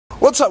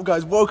What's up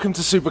guys, welcome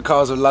to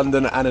Supercars of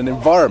London and an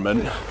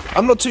environment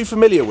I'm not too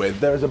familiar with.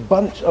 There is a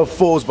bunch of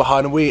fours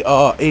behind and we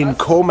are in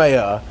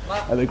Courmayeur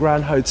at the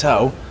Grand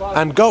Hotel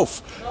and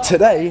golf.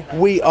 Today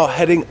we are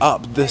heading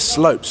up the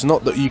slopes,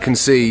 not that you can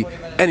see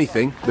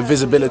anything, the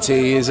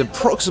visibility is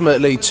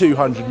approximately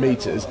 200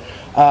 metres.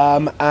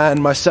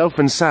 And myself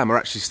and Sam are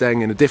actually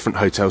staying in a different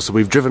hotel, so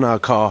we've driven our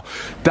car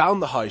down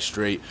the high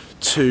street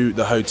to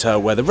the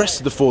hotel where the rest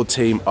of the Ford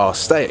team are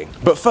staying.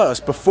 But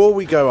first, before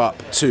we go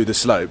up to the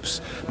slopes,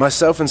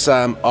 myself and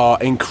Sam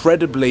are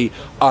incredibly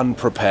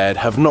unprepared,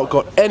 have not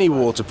got any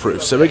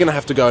waterproof, so we're going to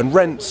have to go and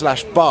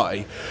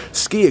rent/buy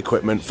ski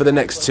equipment for the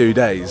next 2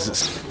 days.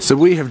 So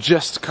we have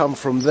just come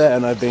from there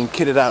and I've been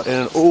kitted out in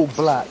an all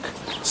black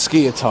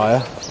ski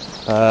attire,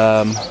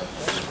 and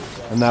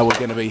now we're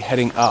going to be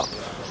heading up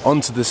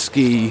onto the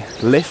ski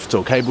lift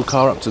or cable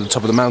car up to the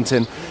top of the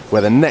mountain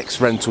where the next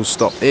rental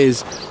stop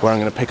is, where I'm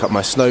going to pick up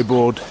my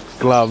snowboard,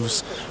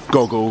 gloves,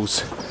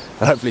 goggles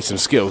and hopefully some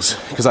skills,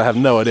 because I have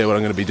no idea what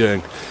I'm going to be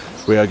doing.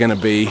 We are going to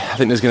be, I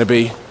think there's going to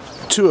be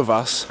 2 of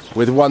us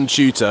with 1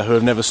 tutor who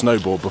have never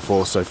snowboarded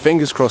before, so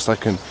fingers crossed I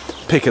can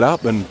pick it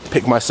up and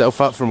pick myself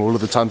up from all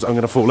of the times I'm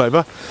going to fall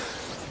over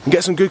and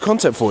get some good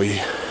content for you.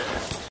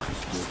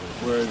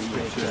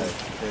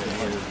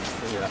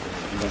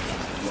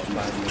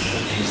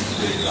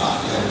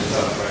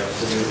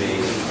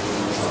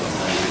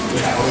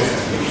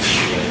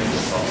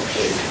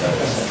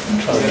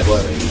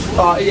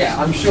 Yeah,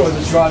 I'm sure the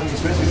driving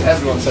experience, because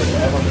everyone says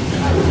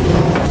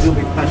that. You'll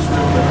be passionate.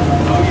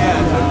 Oh yeah.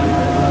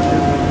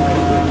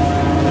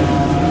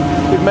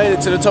 We've made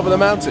it to the top of the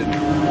mountain.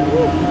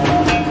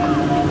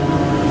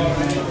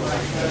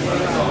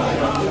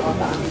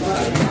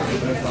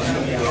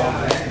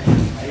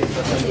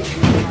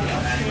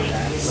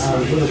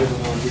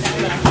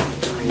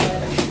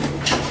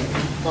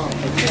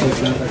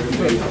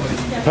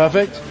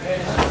 Perfect.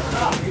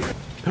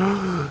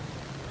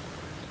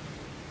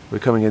 We're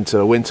coming into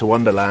a winter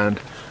wonderland.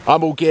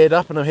 I'm all geared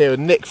up and I'm here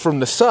with Nick from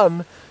The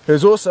Sun,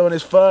 who's also on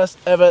his first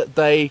ever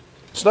day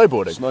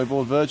snowboarding.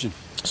 Snowboard virgin.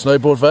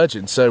 Snowboard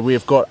virgin. So we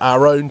have got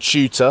our own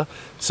tutor,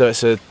 so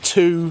it's a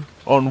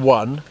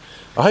 2-on-1.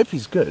 I hope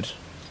he's good.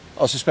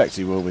 I suspect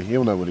he will be.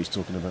 He'll know what he's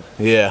talking about.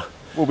 Yeah.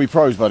 We'll be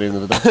pros by the end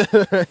of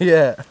the day.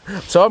 Yeah.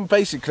 So I'm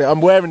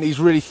wearing these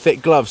really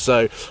thick gloves,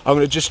 so I'm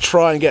going to just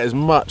try and get as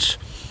much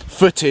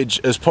footage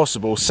as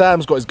possible.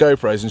 Sam's got his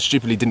GoPros and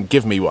stupidly didn't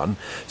give me one,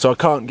 so I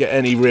can't get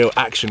any real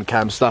action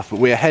cam stuff, but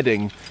we're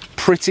heading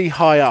pretty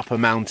high up a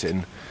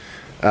mountain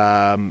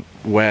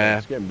where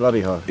it's getting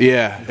bloody high.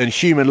 Yeah, and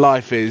human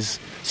life is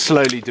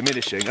slowly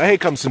diminishing. Oh, here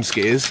comes some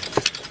skiers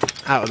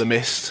out of the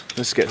mist.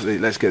 Let's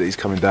get these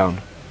coming down.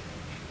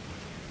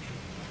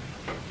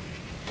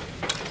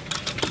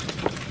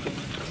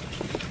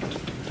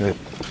 A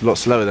lot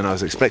slower than I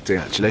was expecting,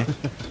 actually.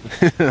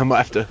 I might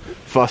have to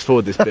fast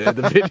forward this bit of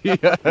the video.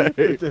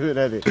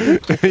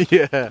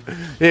 Yeah,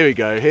 here we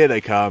go, here they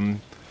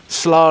come,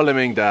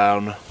 slaloming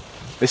down.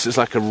 This is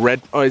like a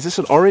red, oh, is this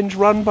an orange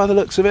run by the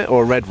looks of it,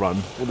 or a red run?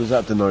 What does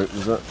that denote?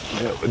 Is that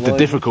the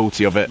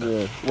difficulty of it?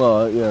 Yeah,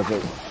 well, yeah,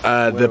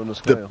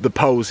 but the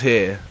poles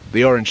here,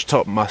 the orange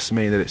top must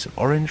mean that it's an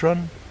orange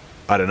run?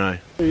 I don't know.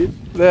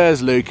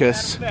 There's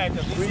Lucas.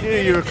 We knew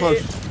you were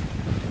close.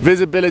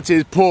 Visibility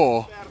is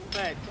poor.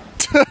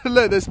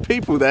 Look, there's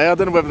people there. I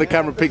don't know whether the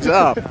camera picks it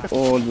up.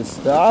 All the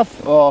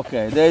stuff.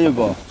 Okay, there you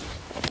go.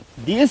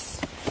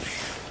 This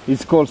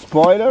is called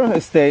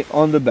spoiler. Stay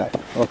on the back.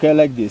 Okay,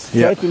 like this.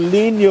 Yeah. Try to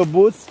lean your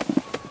boots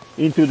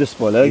into the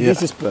spoiler. Like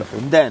this is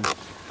perfect. Then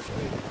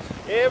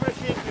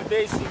everything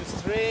today seems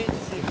strange.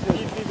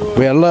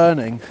 We are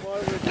learning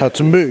how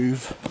to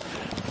move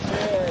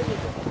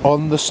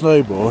on the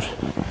snowboard.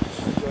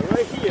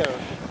 Right here.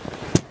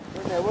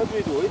 Okay, what do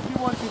we do? If you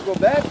want to go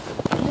back,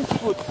 this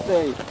foot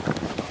stay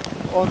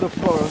on the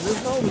floor.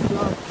 There's no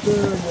just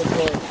turn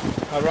it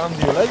around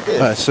you like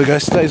this. Alright, so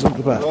guys, stays on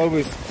the back.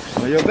 Always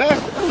when you're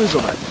back, always go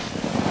back.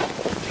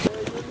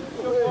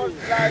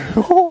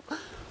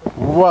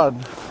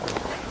 1,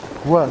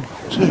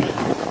 2.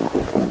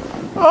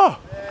 Oh!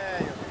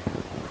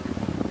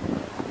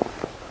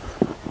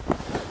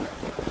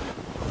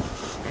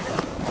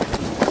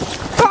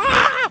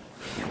 Ah!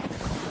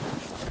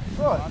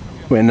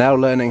 We're now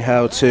learning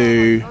how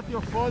to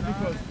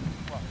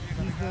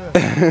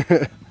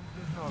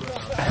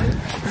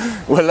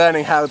we're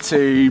learning how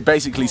to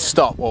basically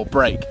stop or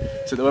brake,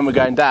 so that when we're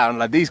going down,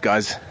 like these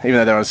guys, even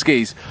though they're on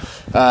skis,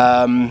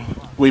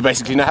 we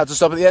basically know how to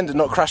stop at the end and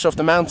not crash off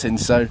the mountain.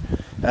 So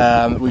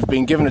we've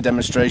been given a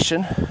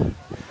demonstration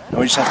and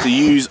we just have to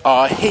use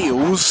our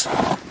heels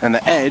and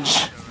the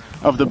edge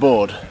of the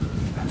board.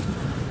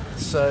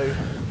 So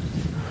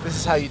this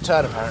is how you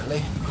turn,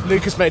 apparently.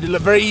 Lucas made it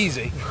look very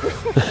easy.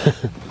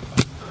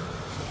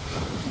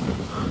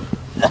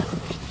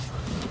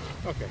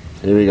 Okay.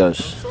 Here he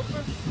goes.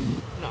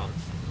 Now,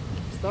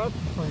 start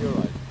on your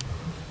right.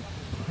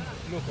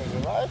 Look on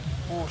your right,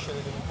 push a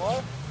little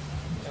more,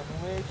 and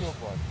wait your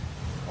body.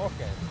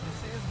 Okay, this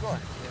is gone.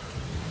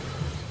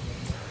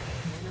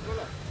 When you go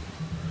left.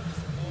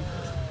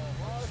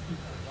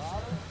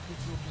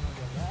 Keep looking on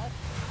your left.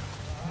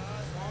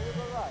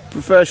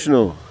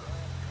 Professional.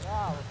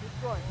 Now,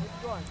 keep going on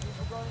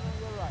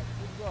your right.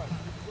 Keep going.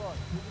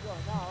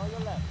 Now, on your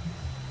left.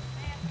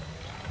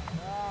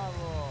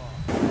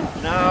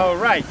 Bravo. Now,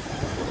 right.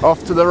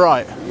 Off to the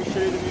right. You should a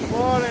little bit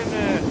more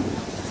and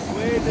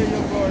wait till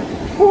you go.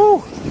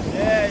 Woo!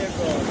 There you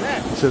go.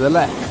 Left. To the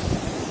left.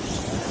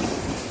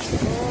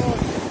 Keep going.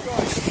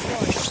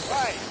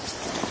 Right.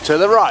 To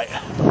the right.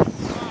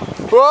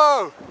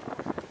 Whoa!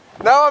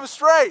 Now I'm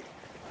straight.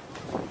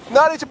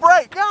 Now I need to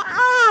brake.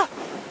 Ah!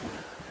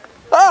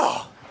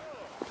 Oh!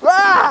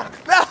 Ah!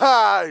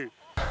 No!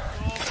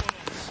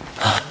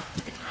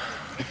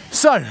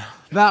 So,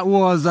 that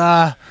was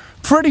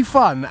pretty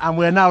fun, and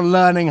we're now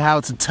learning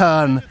how to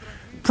turn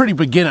pretty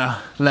beginner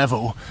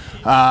level.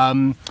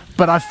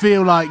 But I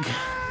feel like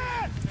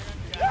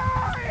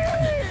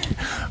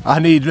I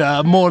need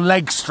more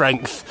leg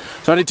strength,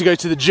 so I need to go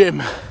to the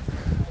gym.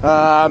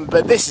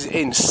 But this is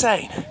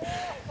insane.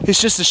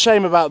 It's just a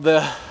shame about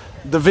the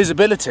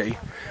visibility,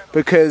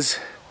 because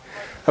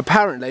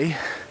apparently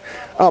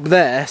up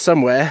there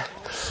somewhere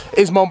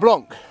is Mont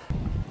Blanc.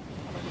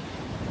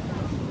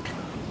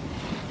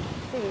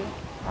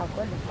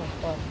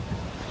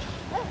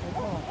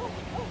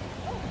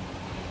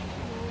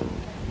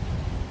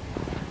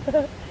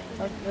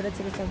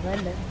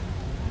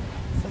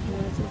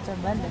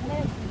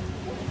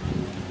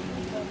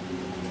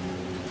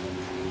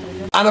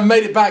 And I've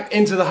made it back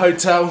into the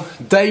hotel,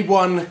 day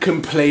one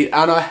complete,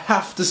 and I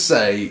have to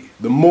say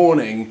the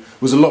morning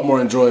was a lot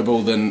more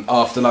enjoyable than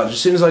after lunch.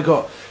 As soon as I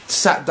got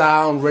sat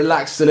down,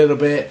 relaxed a little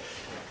bit,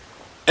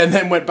 and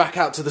then went back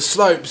out to the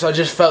slopes, I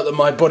just felt that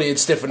my body had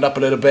stiffened up a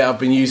little bit. I've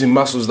been using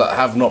muscles that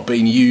have not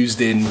been used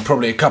in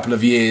probably a couple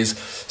of years.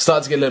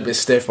 Started to get a little bit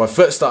stiff, my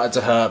foot started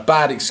to hurt,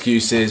 bad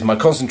excuses, my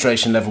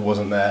concentration level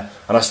wasn't there,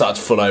 and I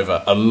started to fall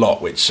over a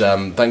lot, which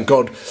thank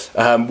God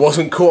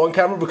wasn't caught on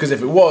camera, because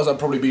if it was, I'd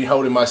probably be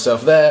holding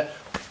myself there.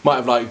 Might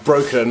have like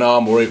broken an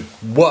arm, or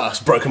worse,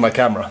 broken my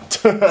camera.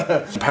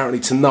 Apparently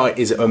tonight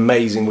is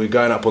amazing. We're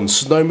going up on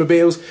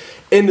snowmobiles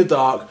in the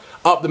dark,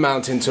 up the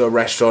mountain to a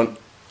restaurant.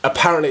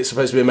 Apparently it's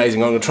supposed to be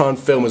amazing. I'm going to try and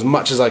film as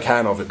much as I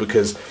can of it,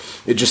 because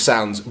it just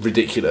sounds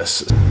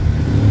ridiculous.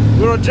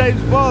 We're on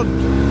James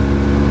Bond.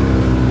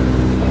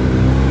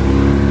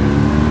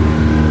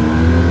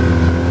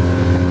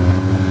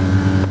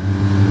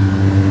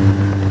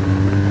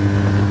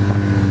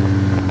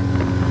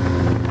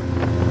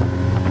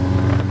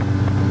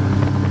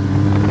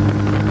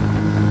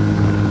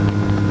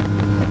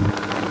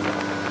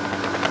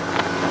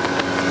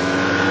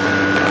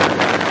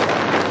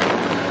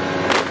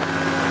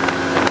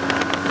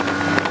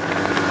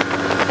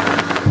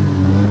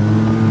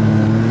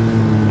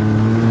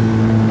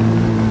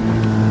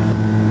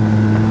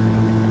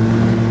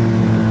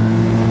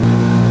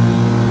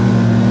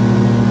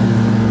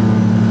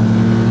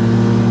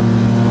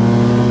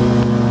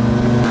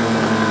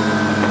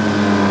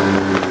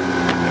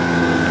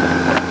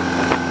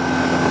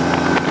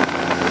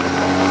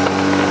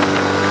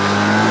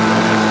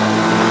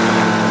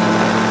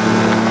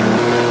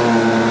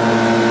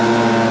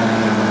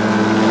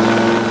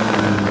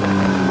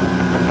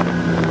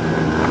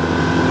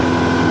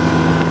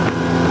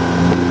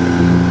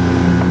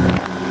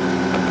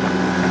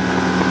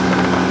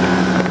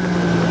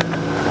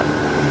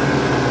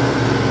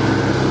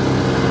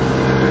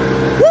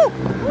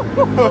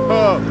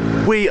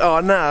 We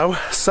are now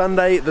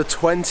Sunday the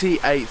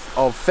 28th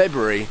of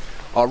February.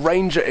 Our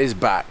Ranger is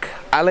back.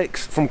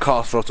 Alex from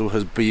Car Throttle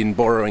has been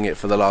borrowing it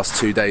for the last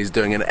 2 days,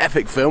 doing an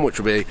epic film which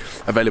will be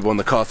available on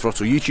the Car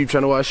Throttle YouTube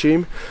channel, I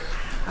assume.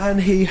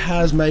 And he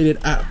has made it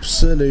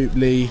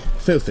absolutely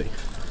filthy.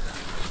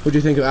 What do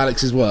you think of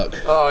Alex's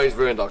work? Oh, he's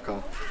ruined our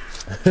car.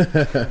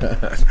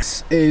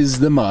 This is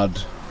the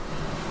mud,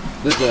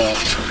 the dirt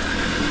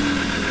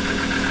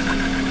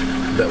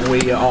that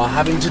we are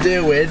having to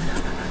deal with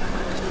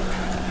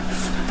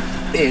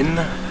in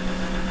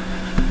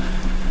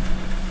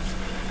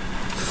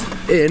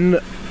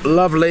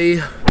lovely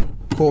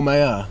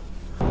Courmayeur.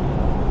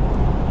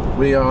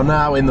 We are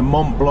now in the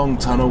Mont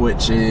Blanc tunnel,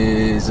 which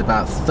is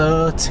about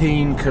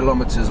 13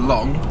 kilometers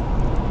long,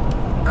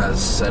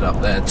 as set up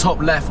there.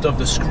 Top left of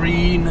the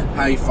screen.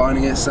 How are you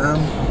finding it, Sam?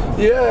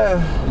 Yeah.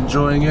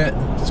 Enjoying it?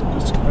 It's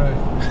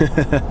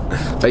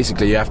great.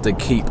 Basically, you have to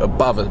keep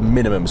above a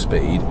minimum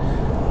speed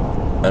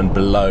and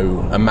below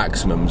a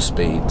maximum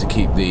speed to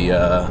keep the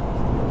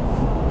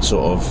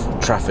sort of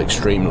traffic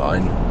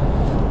streamline,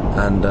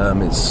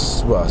 and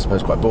it's, well, I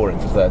suppose quite boring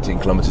for 13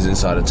 kilometres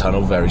inside a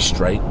tunnel, very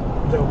straight.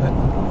 A little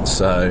bit.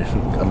 So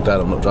I'm glad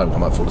I'm not driving, I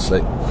might fall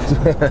asleep.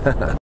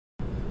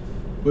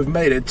 We've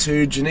made it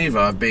to Geneva.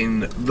 I've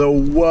been the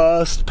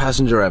worst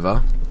passenger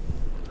ever.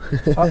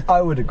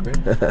 I would agree.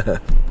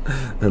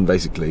 And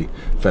basically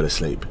fell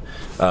asleep.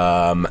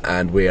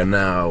 And we are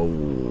now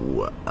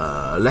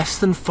less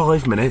than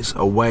 5 minutes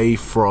away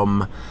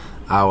from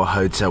our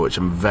hotel, which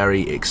I'm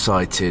very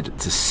excited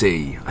to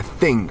see.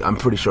 I'm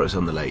pretty sure it's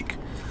on the lake,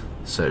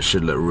 so it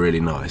should look really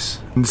nice.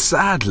 And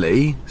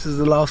sadly, this is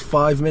the last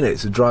 5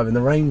 minutes of driving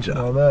the Ranger.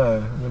 I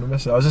know, I'm gonna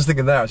miss it. I was just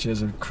thinking there actually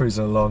as I'm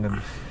cruising along,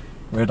 and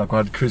weird. Like I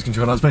had cruise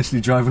control. I was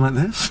basically driving like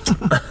this.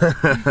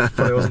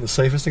 Probably wasn't the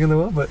safest thing in the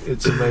world, but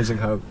it's amazing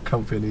how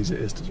comfy and easy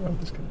it is to drive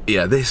this car.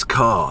 Yeah, this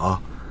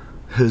car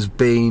has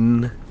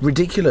been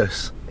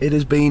ridiculous. It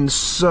has been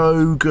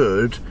so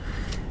good.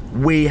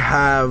 We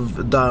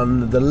have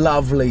done the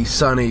lovely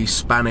sunny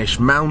Spanish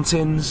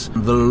mountains,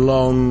 the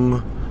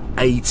long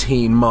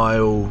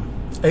 18-mile,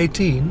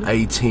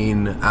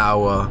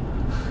 18-hour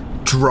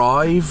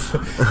drive.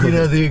 You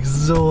know, the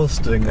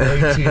exhausting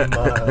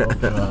 18-mile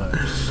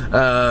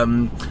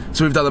drive.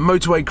 So we've done the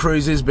motorway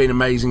cruises, been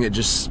amazing at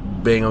just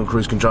being on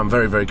cruise control. I'm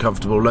very, very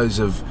comfortable. Loads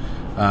of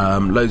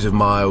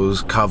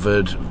miles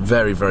covered,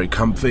 very, very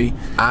comfy.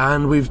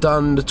 And we've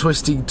done the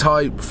twisty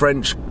type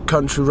French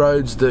country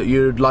roads that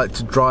you'd like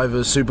to drive a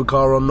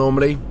supercar on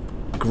normally.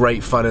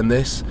 Great fun in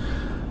this.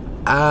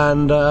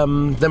 And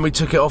then we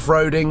took it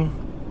off-roading,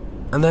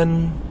 and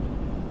then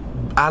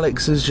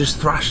Alex has just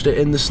thrashed it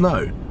in the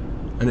snow,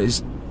 and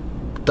it's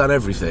done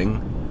everything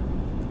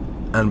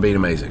and been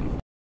amazing.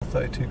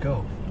 32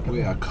 gold.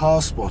 We are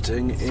car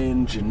spotting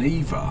in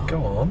Geneva.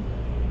 Go on,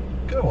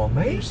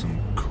 mate. There's some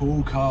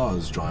cool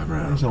cars driving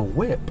around. There's a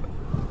whip.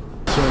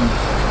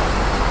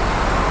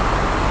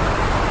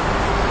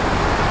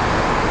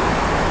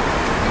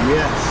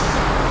 Yes,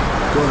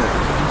 got it.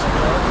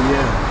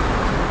 Yeah.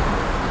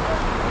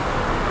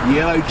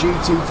 Yellow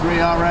GT3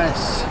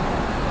 RS.